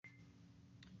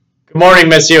Good morning,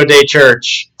 Missio Dei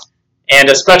Church, and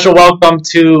a special welcome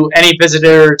to any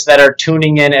visitors that are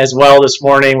tuning in as well this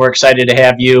morning. We're excited to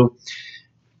have you.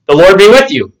 The Lord be with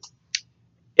you.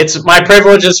 It's my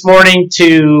privilege this morning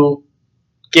to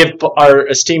give our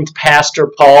esteemed Pastor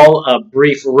Paul a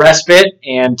brief respite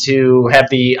and to have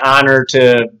the honor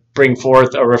to bring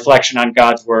forth a reflection on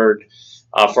God's Word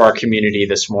for our community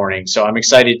this morning. So I'm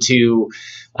excited to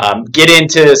get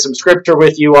into some scripture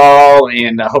with you all,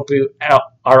 and I hope you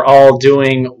are all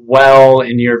doing well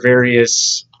in your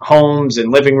various homes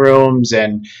and living rooms.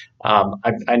 And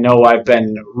I know I've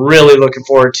been really looking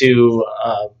forward to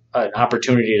an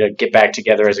opportunity to get back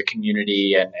together as a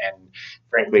community, and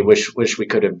frankly wish we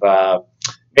could have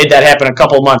made that happen a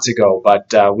couple months ago,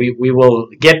 but we will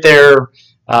get there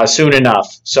soon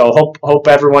enough. So hope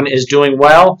everyone is doing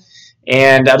well.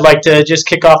 And I'd like to just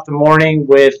kick off the morning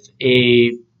with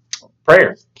a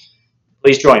prayer.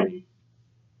 Please join me.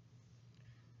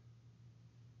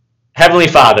 Heavenly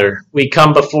Father, we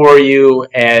come before you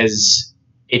as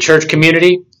a church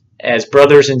community, as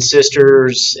brothers and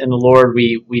sisters in the Lord.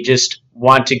 We just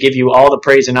want to give you all the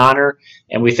praise and honor,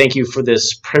 and we thank you for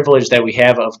this privilege that we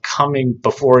have of coming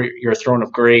before your throne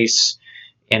of grace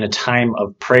in a time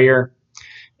of prayer.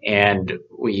 And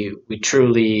we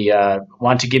truly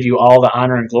want to give you all the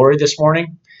honor and glory this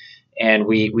morning. And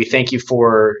we thank you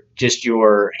for just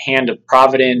your hand of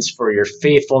providence, for your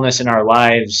faithfulness in our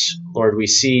lives. Lord, we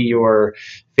see your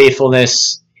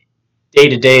faithfulness day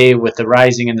to day with the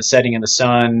rising and the setting of the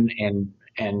sun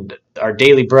and our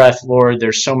daily breath. Lord,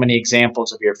 there's so many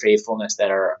examples of your faithfulness that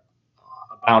are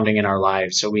abounding in our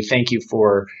lives. So we thank you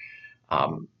for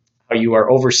how you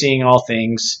are overseeing all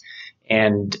things.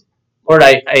 And Lord,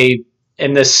 I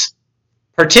in this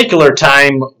particular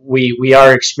time, we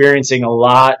are experiencing a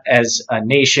lot as a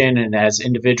nation and as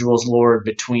individuals, Lord,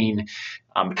 between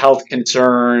health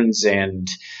concerns and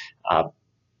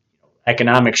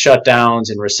economic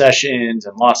shutdowns and recessions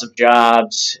and loss of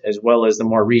jobs, as well as the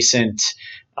more recent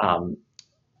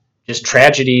just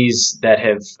tragedies that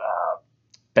have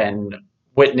been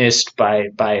witnessed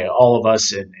by all of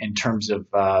us in terms of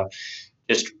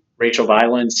just racial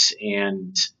violence.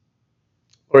 And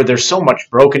Lord, there's so much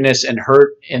brokenness and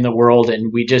hurt in the world,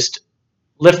 and we just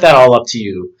lift that all up to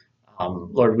you.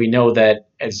 Lord, we know that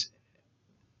as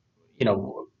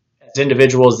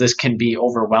individuals, this can be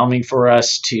overwhelming for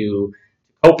us to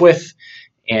cope with,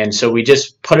 and so we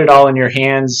just put it all in your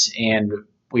hands, and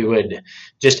we would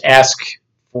just ask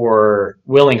for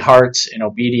willing hearts and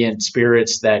obedient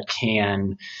spirits that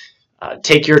can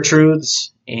take your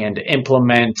truths and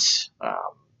implement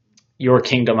your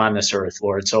kingdom on this earth,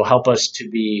 Lord. So help us to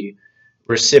be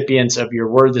recipients of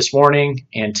your word this morning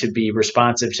and to be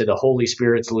responsive to the Holy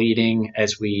Spirit's leading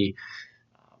as we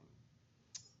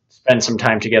spend some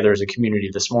time together as a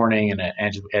community this morning and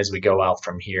as we go out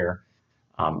from here.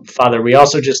 Father, we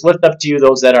also just lift up to you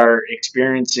those that are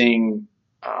experiencing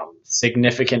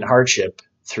significant hardship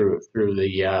through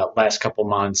the last couple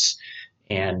months.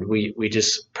 And we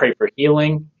just pray for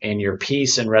healing and your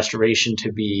peace and restoration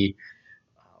to be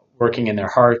working in their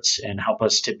hearts, and help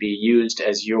us to be used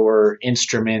as your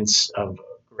instruments of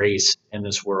grace in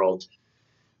this world.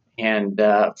 And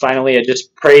finally, I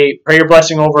just pray your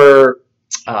blessing over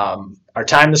our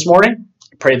time this morning.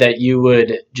 I pray that you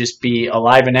would just be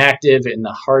alive and active in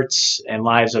the hearts and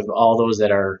lives of all those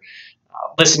that are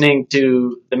listening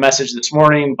to the message this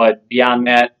morning. But beyond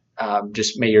that,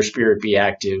 just may your spirit be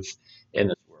active in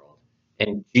this world.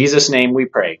 In Jesus' name we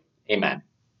pray. Amen.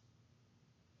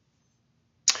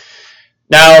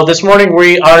 Now, this morning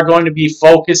we are going to be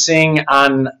focusing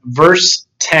on verse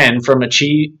 10 from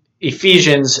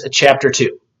Ephesians chapter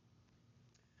 2.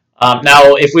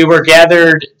 Now, if we were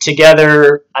gathered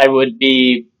together, I would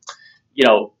be,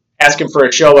 asking for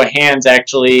a show of hands,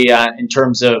 actually, in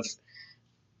terms of,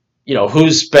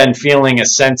 who's been feeling a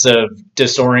sense of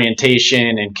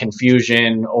disorientation and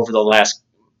confusion over the last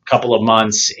couple of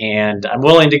months. And I'm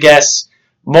willing to guess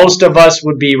most of us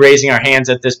would be raising our hands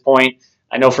at this point.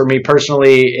 I know for me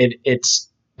personally,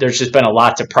 there's just been a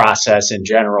lot to process in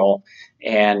general,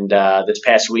 and this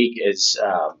past week is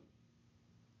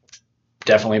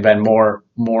definitely been more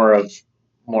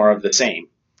of the same.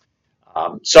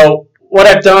 So what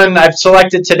I've done, I've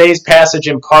selected today's passage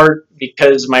in part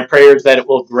because my prayer is that it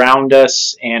will ground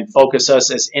us and focus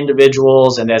us as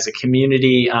individuals and as a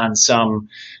community on some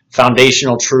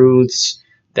foundational truths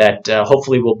that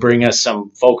hopefully will bring us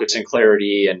some focus and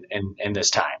clarity in this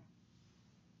time.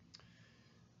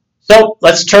 So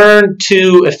let's turn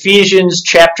to Ephesians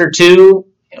chapter 2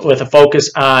 with a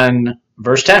focus on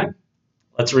verse 10.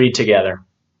 Let's read together.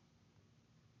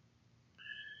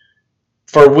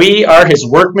 For we are his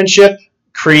workmanship,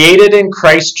 created in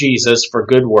Christ Jesus for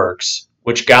good works,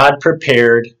 which God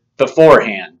prepared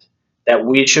beforehand that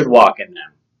we should walk in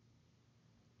them.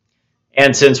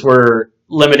 And since we're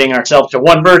limiting ourselves to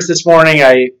one verse this morning,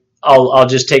 I'll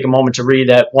just take a moment to read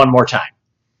that one more time.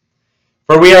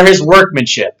 For we are his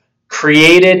workmanship,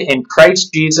 created in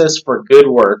Christ Jesus for good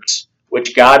works,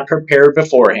 which God prepared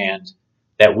beforehand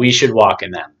that we should walk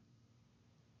in them.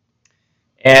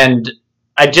 And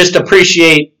I just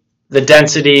appreciate the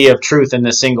density of truth in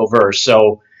this single verse.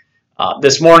 So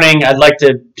this morning, I'd like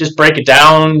to just break it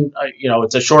down.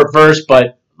 It's a short verse, but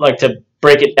I'd like to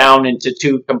break it down into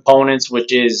two components,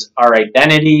 which is our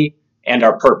identity and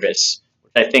our purpose,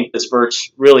 which I think this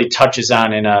verse really touches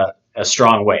on in a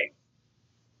strong way.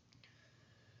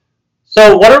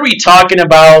 So what are we talking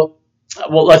about?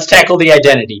 Well, let's tackle the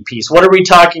identity piece. What are we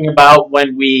talking about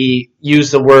when we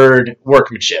use the word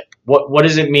workmanship? What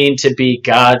does it mean to be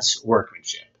God's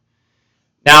workmanship?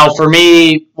 Now, for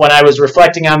me, when I was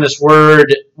reflecting on this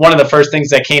word, one of the first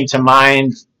things that came to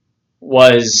mind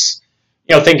was,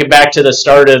 thinking back to the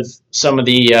start of some of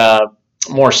the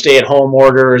more stay-at-home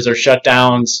orders or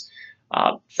shutdowns.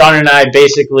 Sean and I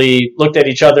basically looked at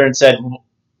each other and said,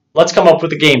 let's come up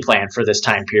with a game plan for this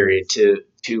time period to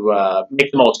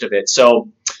make the most of it. So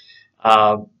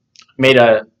made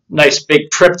a nice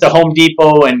big trip to Home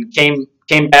Depot and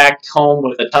came back home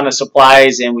with a ton of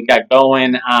supplies, and we got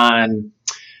going on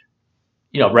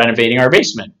renovating our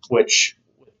basement, which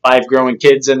with 5 growing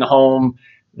kids in the home,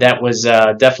 that was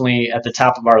definitely at the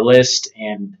top of our list.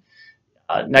 And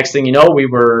next thing you know, we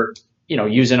were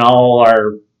using all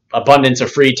our abundance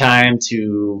of free time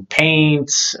to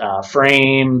paint,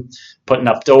 frame, putting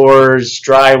up doors,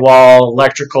 drywall,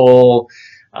 electrical,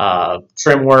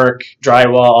 trim work,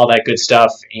 drywall, all that good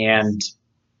stuff. And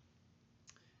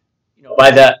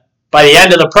by the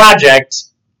end of the project,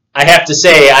 I have to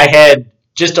say I had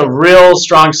just a real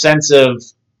strong sense of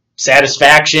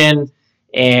satisfaction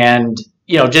and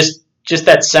just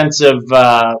that sense of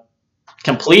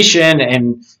completion,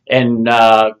 and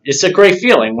it's a great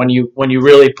feeling when you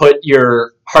really put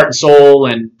your heart and soul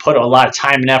and put a lot of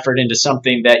time and effort into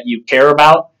something that you care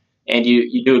about, and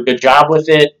you do a good job with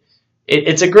it.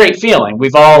 It's a great feeling.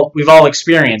 We've all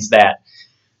experienced that.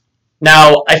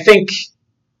 Now, I think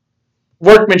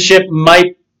workmanship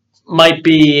might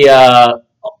be a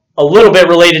little bit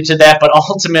related to that, but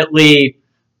ultimately,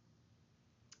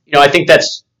 I think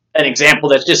that's an example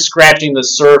that's just scratching the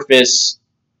surface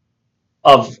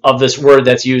of this word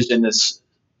that's used in this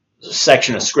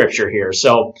section of scripture here.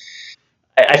 So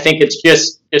I think it's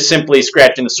just simply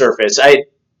scratching the surface.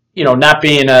 Not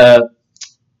being a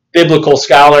biblical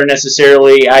scholar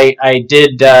necessarily, I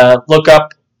did look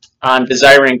up on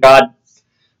Desiring God,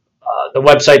 the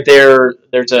website there.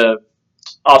 There's a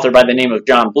author by the name of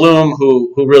John Bloom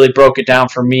who really broke it down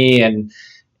for me, and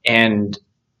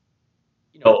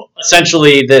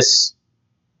essentially this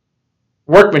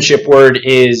workmanship word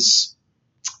is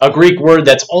a Greek word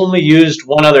that's only used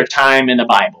one other time in the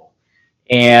Bible.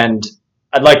 And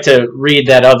I'd like to read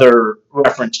that other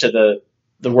reference to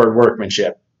the word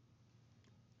workmanship,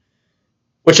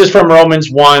 which is from Romans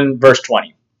 1, verse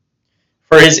 20.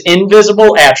 For his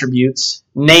invisible attributes,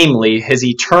 namely his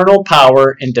eternal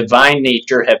power and divine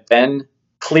nature, have been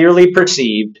clearly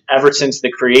perceived ever since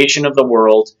the creation of the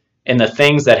world and the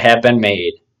things that have been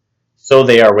made, so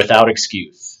they are without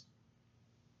excuse.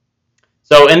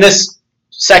 So in this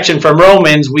section from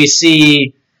Romans, we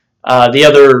see the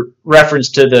other reference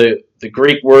to the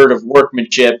Greek word of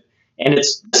workmanship, and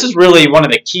this is really one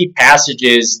of the key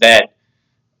passages that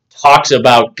talks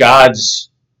about God's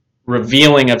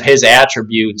revealing of his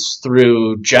attributes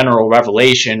through general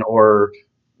revelation or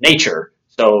nature.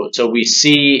 So we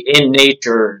see in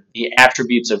nature the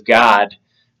attributes of God,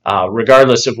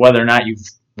 regardless of whether or not you've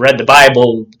read the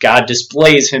Bible. God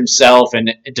displays himself and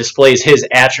it displays his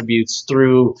attributes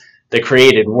through the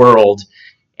created world.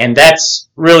 And that's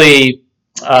really,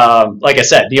 like I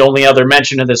said, the only other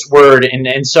mention of this word.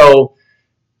 And so,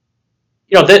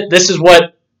 this is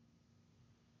what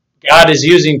God is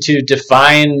using to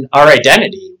define our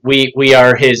identity. We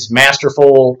are his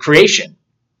masterful creation.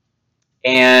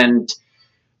 And,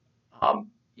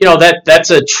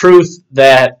 that's a truth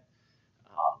that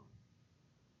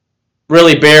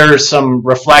really bears some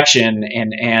reflection.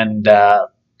 And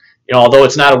although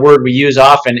it's not a word we use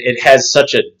often, it has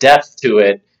such a depth to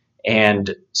it.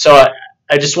 And so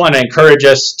I just want to encourage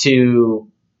us to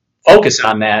focus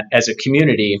on that as a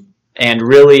community and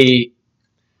really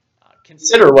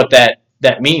consider what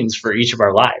that means for each of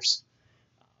our lives.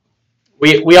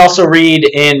 We also read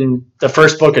in the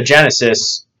first book of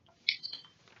Genesis,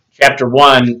 chapter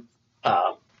 1,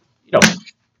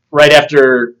 right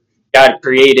after God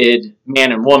created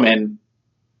man and woman,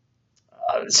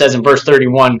 it says in verse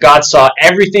 31, God saw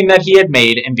everything that he had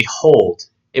made, and behold,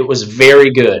 it was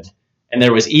very good. And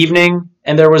there was evening,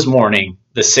 and there was morning,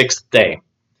 the sixth day.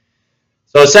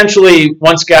 So essentially,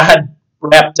 once God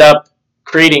wrapped up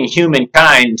creating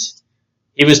humankind,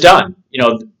 he was done.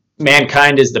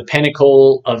 Mankind is the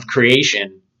pinnacle of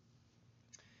creation.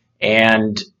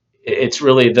 And it's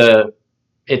really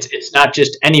it's not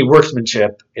just any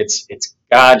workmanship, it's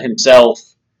God himself,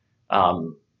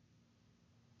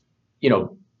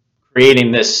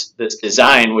 creating this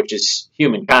design, which is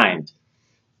humankind.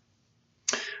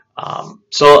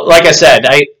 So, like I said,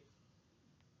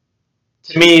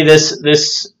 to me,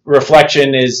 this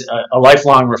reflection is a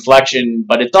lifelong reflection,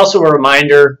 but it's also a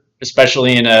reminder,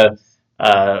 especially in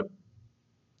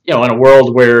in a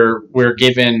world where we're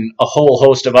given a whole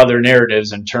host of other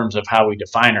narratives in terms of how we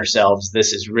define ourselves.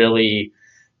 This is really,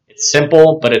 it's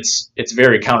simple, but it's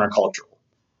very countercultural.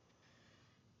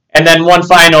 And then one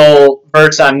final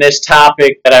verse on this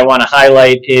topic that I want to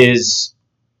highlight is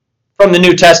from the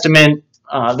New Testament,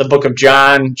 the book of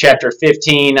John, chapter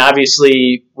 15.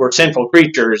 Obviously, we're sinful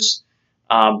creatures,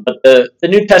 but the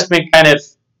New Testament kind of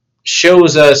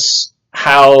shows us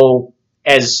how,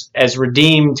 as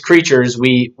redeemed creatures,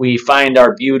 we find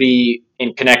our beauty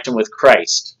in connection with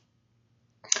Christ.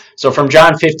 So from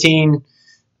John 15,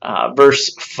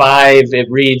 verse 5, it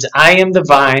reads, I am the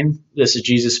vine, this is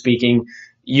Jesus speaking,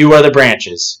 you are the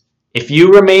branches. If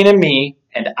you remain in me,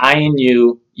 and I in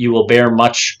you, you will bear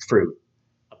much fruit.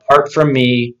 Apart from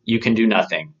me, you can do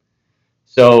nothing.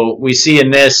 So we see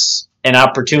in this an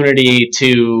opportunity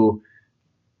to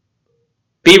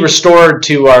be restored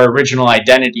to our original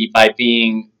identity by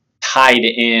being tied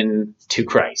in to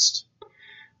Christ.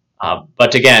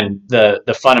 But again,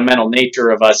 the fundamental nature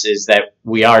of us is that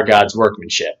we are God's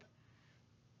workmanship.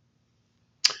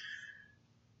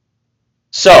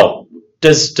 So,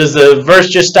 does the verse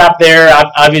just stop there?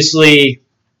 Obviously,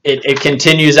 it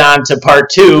continues on to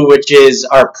part 2, which is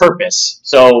our purpose.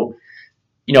 So,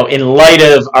 in light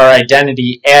of our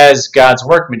identity as God's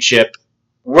workmanship,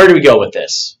 where do we go with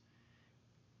this?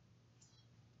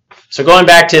 So going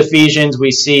back to Ephesians,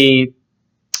 we see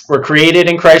we're created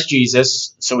in Christ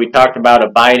Jesus. So we talked about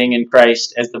abiding in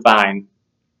Christ as the vine.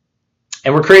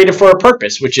 And we're created for a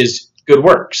purpose, which is good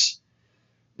works.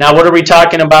 Now, what are we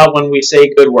talking about when we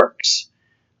say good works?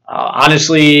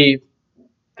 Honestly,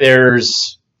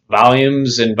 there's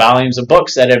volumes and volumes of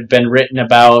books that have been written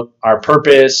about our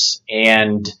purpose,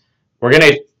 and we're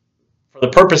going to, for the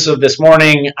purpose of this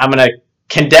morning, I'm going to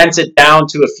condense it down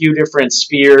to a few different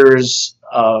spheres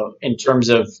in terms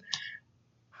of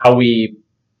how we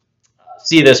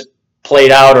see this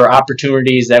played out, or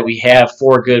opportunities that we have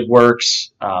for good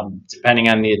works, depending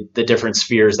on the different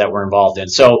spheres that we're involved in.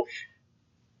 So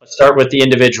let's start with the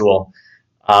individual.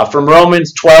 From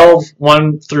Romans 12,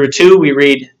 1 through 2, we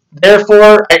read,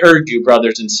 Therefore I urge you,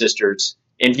 brothers and sisters,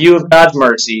 in view of God's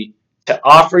mercy, to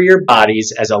offer your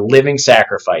bodies as a living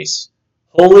sacrifice,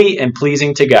 holy and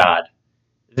pleasing to God.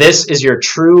 This is your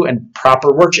true and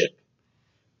proper worship.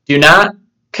 Do not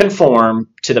conform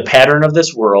to the pattern of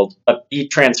this world, but be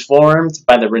transformed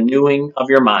by the renewing of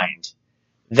your mind.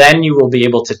 Then you will be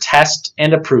able to test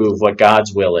and approve what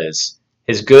God's will is,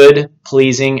 his good,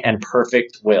 pleasing, and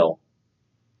perfect will.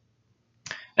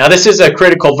 Now, this is a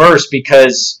critical verse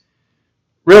because,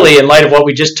 really, in light of what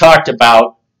we just talked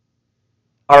about,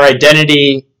 our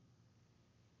identity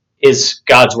is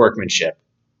God's workmanship.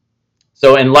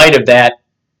 So in light of that,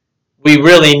 we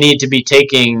really need to be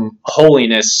taking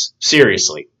holiness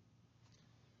seriously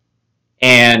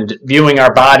and viewing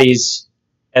our bodies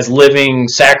as living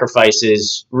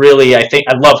sacrifices. Really, I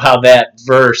love how that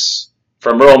verse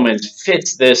from Romans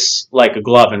fits this like a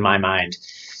glove in my mind.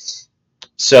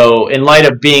 So in light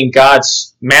of being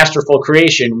God's masterful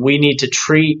creation, we need to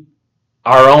treat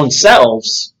our own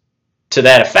selves to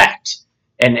that effect.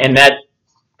 And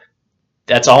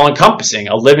that's all encompassing.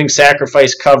 A living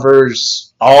sacrifice covers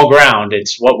all ground.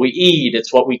 It's what we eat,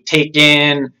 it's what we take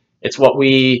in, it's what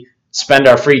we spend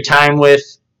our free time with.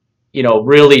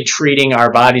 Really treating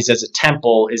our bodies as a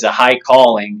temple is a high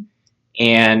calling,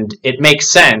 and it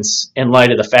makes sense in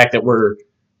light of the fact that we're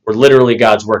literally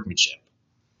God's workmanship.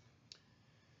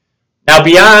 Now,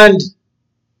 beyond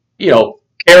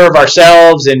care of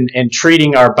ourselves and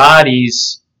treating our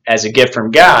bodies as a gift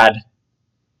from God,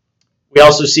 we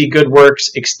also see good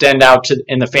works extend out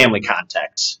in the family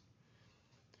context.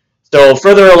 So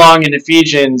further along in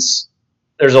Ephesians,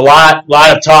 there's a lot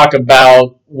of talk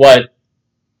about what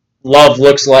love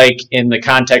looks like in the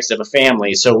context of a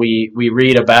family. So we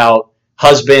read about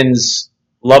husbands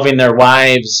loving their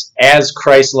wives as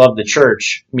Christ loved the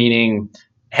church, meaning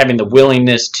having the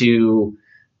willingness to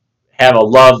have a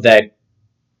love that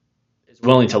is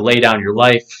willing to lay down your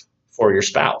life for your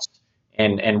spouse.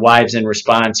 And wives in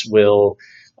response will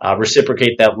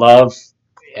reciprocate that love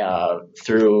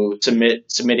through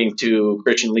submitting to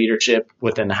Christian leadership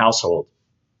within the household.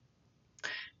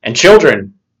 And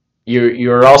children,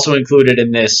 you're also included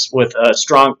in this with a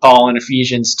strong call in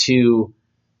Ephesians to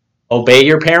obey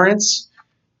your parents,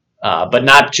 but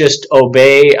not just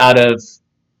obey out of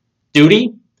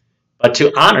duty, but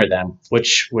to honor them,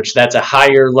 which that's a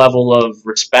higher level of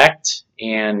respect,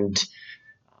 and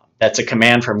that's a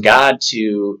command from God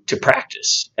to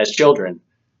practice as children.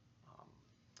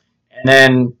 And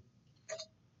then,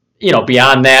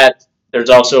 beyond that, there's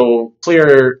also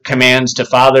clear commands to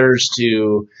fathers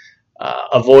to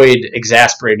avoid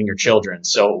exasperating your children.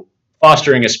 So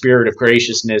fostering a spirit of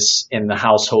graciousness in the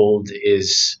household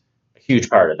is a huge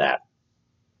part of that.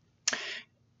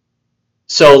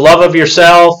 So love of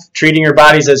yourself, treating your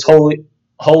bodies as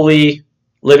holy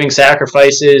living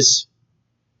sacrifices,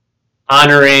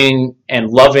 honoring and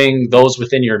loving those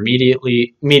within your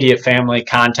immediate family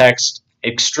context,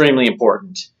 extremely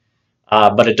important.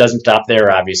 But it doesn't stop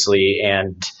there, obviously.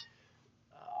 And,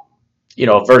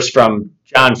 a verse from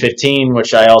John 15,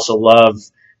 which I also love,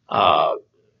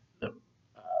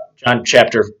 John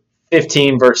chapter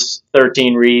 15, verse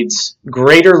 13 reads,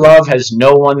 "Greater love has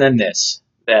no one than this,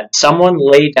 that someone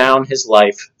lay down his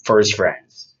life for his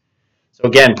friends." So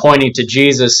again, pointing to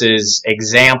Jesus'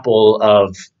 example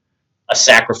of a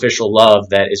sacrificial love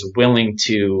that is willing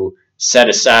to set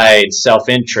aside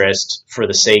self-interest for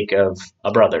the sake of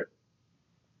a brother.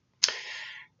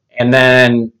 And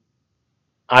then,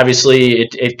 obviously,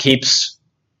 it keeps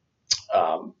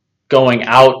going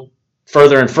out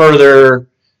further and further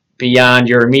beyond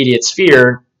your immediate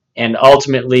sphere, and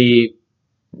ultimately,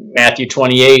 Matthew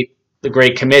 28, the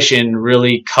Great Commission,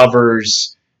 really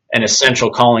covers an essential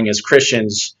calling as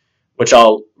Christians, which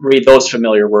I'll read those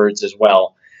familiar words as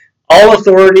well. "All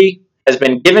authority has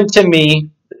been given to me,"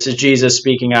 this is Jesus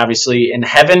speaking, obviously, "in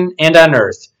heaven and on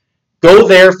earth. Go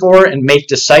therefore and make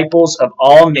disciples of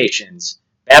all nations,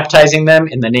 baptizing them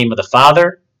in the name of the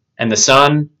Father, and the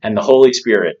Son, and the Holy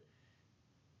Spirit,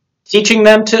 teaching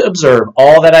them to observe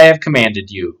all that I have commanded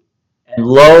you. And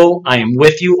lo, I am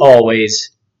with you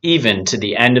always, even to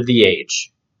the end of the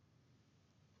age."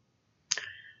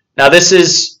 Now this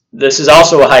is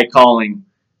also a high calling.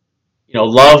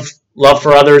 Love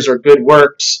for others or good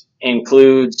works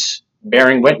includes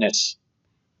bearing witness,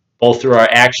 both through our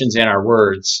actions and our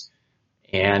words.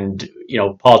 And,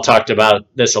 Paul talked about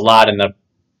this a lot in the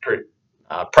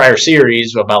prior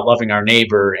series about loving our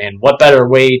neighbor. And what better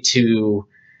way to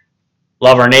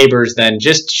love our neighbors than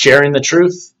just sharing the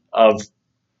truth of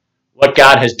what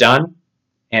God has done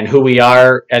and who we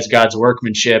are as God's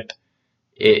workmanship.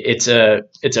 It's a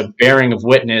bearing of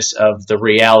witness of the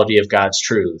reality of God's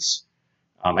truths.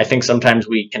 I think sometimes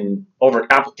we can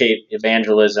overcomplicate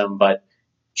evangelism, but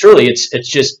truly it's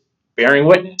just bearing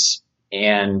witness.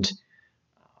 And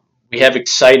we have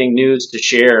exciting news to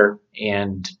share,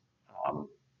 and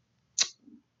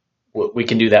we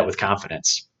can do that with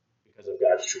confidence because of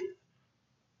God's truth.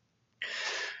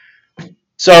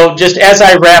 So just as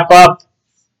I wrap up,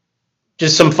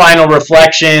 just some final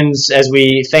reflections as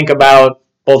we think about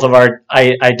both of our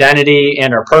identity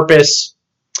and our purpose.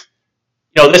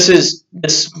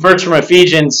 This verse from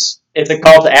Ephesians, it's a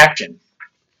call to action.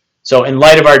 So in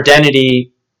light of our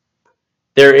identity,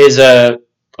 there is a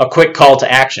quick call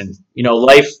to action.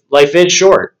 Life is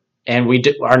short, and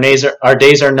our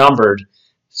days are numbered.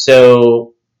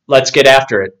 So let's get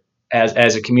after it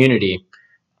as a community.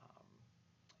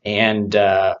 And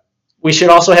we should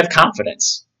also have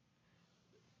confidence.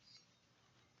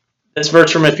 This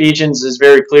verse from Ephesians is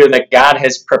very clear that God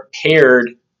has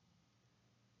prepared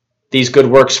these good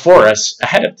works for us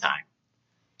ahead of time.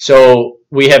 So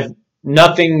we have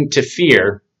nothing to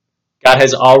fear. God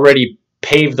has already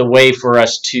paved the way for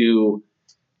us to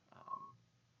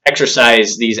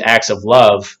exercise these acts of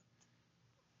love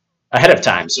ahead of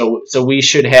time. So we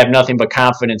should have nothing but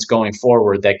confidence going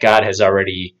forward that God has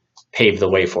already paved the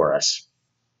way for us.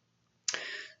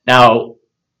 Now,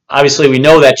 obviously, we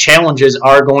know that challenges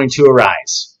are going to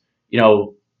arise.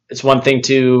 It's one thing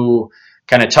to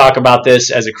kind of talk about this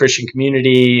as a Christian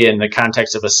community in the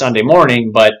context of a Sunday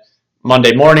morning, but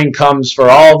Monday morning comes for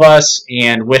all of us,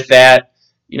 and with that,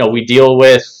 we deal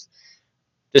with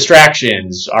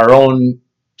distractions, our own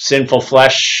sinful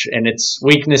flesh and its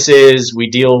weaknesses. We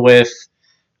deal with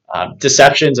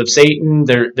deceptions of Satan.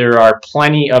 There are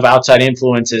plenty of outside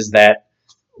influences that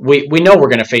we know we're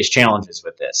going to face challenges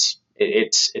with this.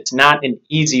 It's not an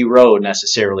easy road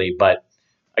necessarily, but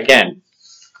again,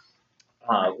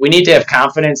 We need to have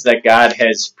confidence that God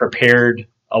has prepared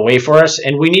a way for us,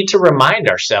 and we need to remind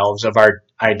ourselves of our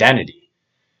identity.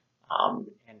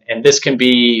 And this can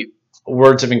be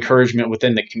words of encouragement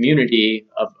within the community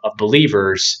of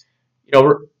believers.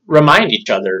 Remind each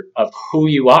other of who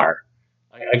you are.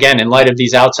 Again, in light of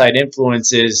these outside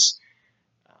influences,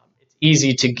 it's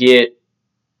easy to get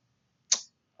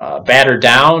battered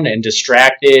down and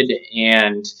distracted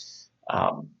and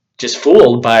just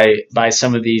fooled by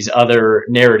some of these other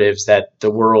narratives that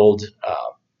the world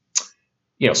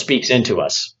speaks into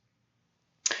us.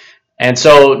 And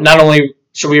so not only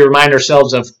should we remind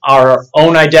ourselves of our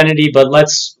own identity, but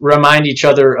let's remind each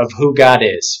other of who God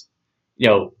is.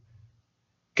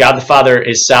 God the Father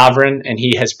is sovereign, and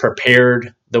he has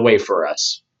prepared the way for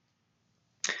us.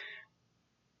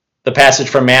 The passage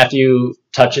from Matthew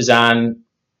touches on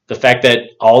the fact that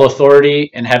all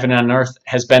authority in heaven and on earth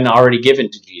has been already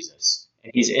given to Jesus.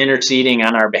 And he's interceding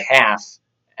on our behalf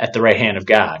at the right hand of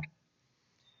God.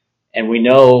 And we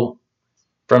know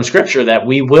from Scripture that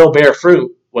we will bear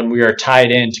fruit when we are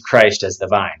tied into Christ as the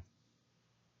vine.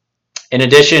 In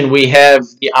addition, we have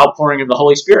the outpouring of the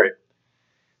Holy Spirit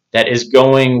that is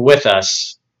going with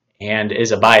us and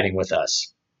is abiding with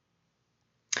us.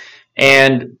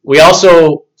 And we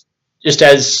also, just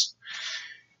as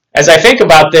I think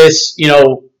about this,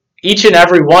 each and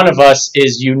every one of us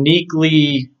is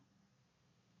uniquely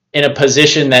in a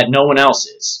position that no one else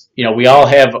is. We all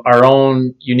have our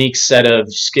own unique set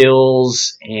of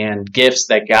skills and gifts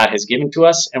that God has given to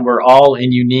us, and we're all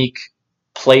in unique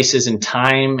places in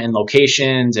time and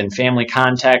locations and family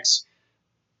contexts,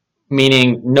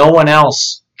 meaning no one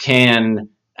else can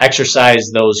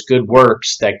exercise those good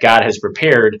works that God has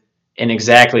prepared in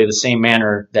exactly the same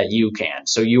manner that you can.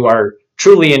 So you are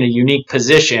truly in a unique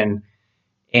position,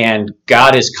 and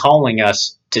God is calling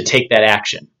us to take that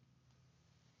action.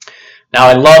 Now,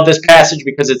 I love this passage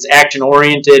because it's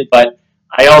action-oriented, but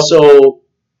I also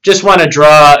just want to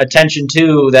draw attention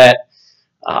to that,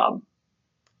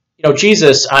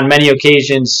 Jesus on many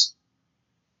occasions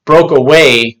broke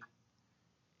away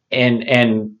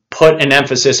and put an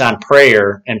emphasis on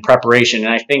prayer and preparation,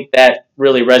 and I think that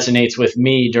really resonates with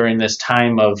me during this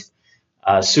time of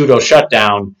pseudo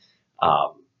shutdown.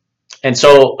 And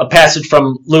so a passage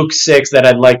from Luke 6 that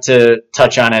I'd like to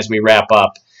touch on as we wrap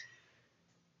up,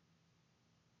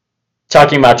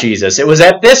 talking about Jesus. It was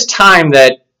at this time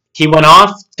that he went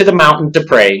off to the mountain to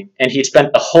pray, and he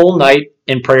spent the whole night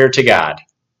in prayer to God.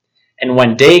 And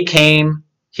when day came,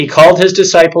 he called his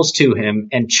disciples to him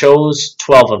and chose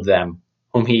 12 of them,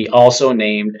 whom he also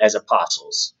named as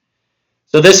apostles.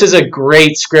 So this is a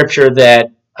great scripture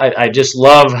that I just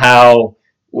love how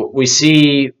we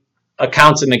see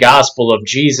accounts in the gospel of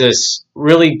Jesus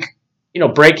really,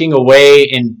 breaking away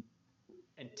in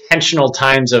intentional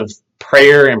times of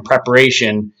prayer and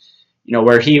preparation,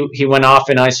 where he went off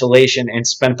in isolation and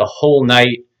spent the whole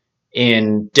night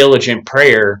in diligent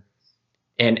prayer.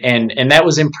 And that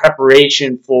was in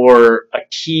preparation for a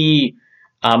key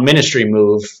ministry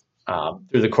move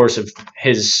through the course of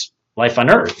his life on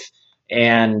earth.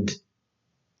 And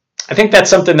I think that's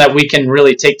something that we can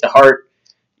really take to heart.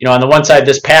 On the one side,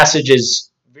 this passage is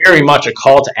very much a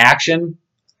call to action,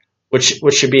 which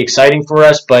should be exciting for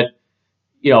us. But,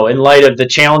 in light of the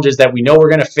challenges that we know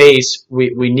we're going to face,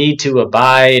 we need to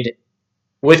abide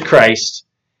with Christ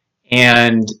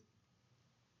and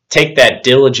take that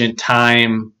diligent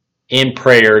time in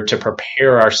prayer to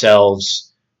prepare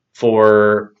ourselves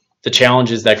for the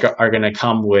challenges that are going to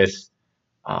come with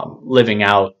living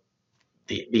out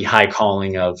the high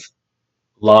calling of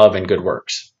love and good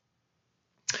works.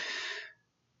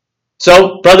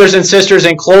 So, brothers and sisters,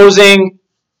 in closing,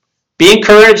 be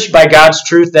encouraged by God's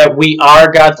truth that we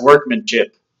are God's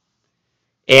workmanship.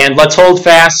 And let's hold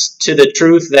fast to the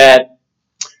truth that,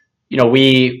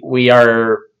 we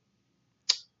are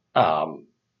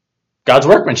God's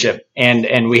workmanship.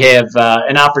 And we have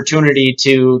an opportunity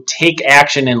to take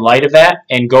action in light of that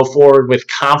and go forward with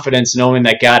confidence, knowing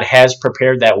that God has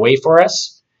prepared that way for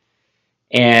us.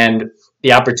 And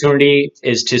the opportunity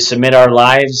is to submit our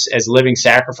lives as living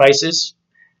sacrifices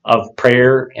of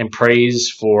prayer and praise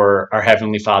for our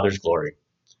Heavenly Father's glory.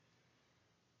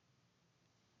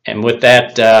 And with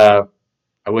that,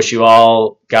 I wish you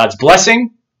all God's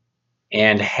blessing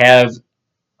and have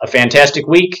a fantastic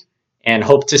week, and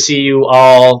hope to see you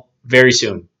all very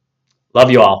soon.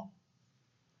 Love you all.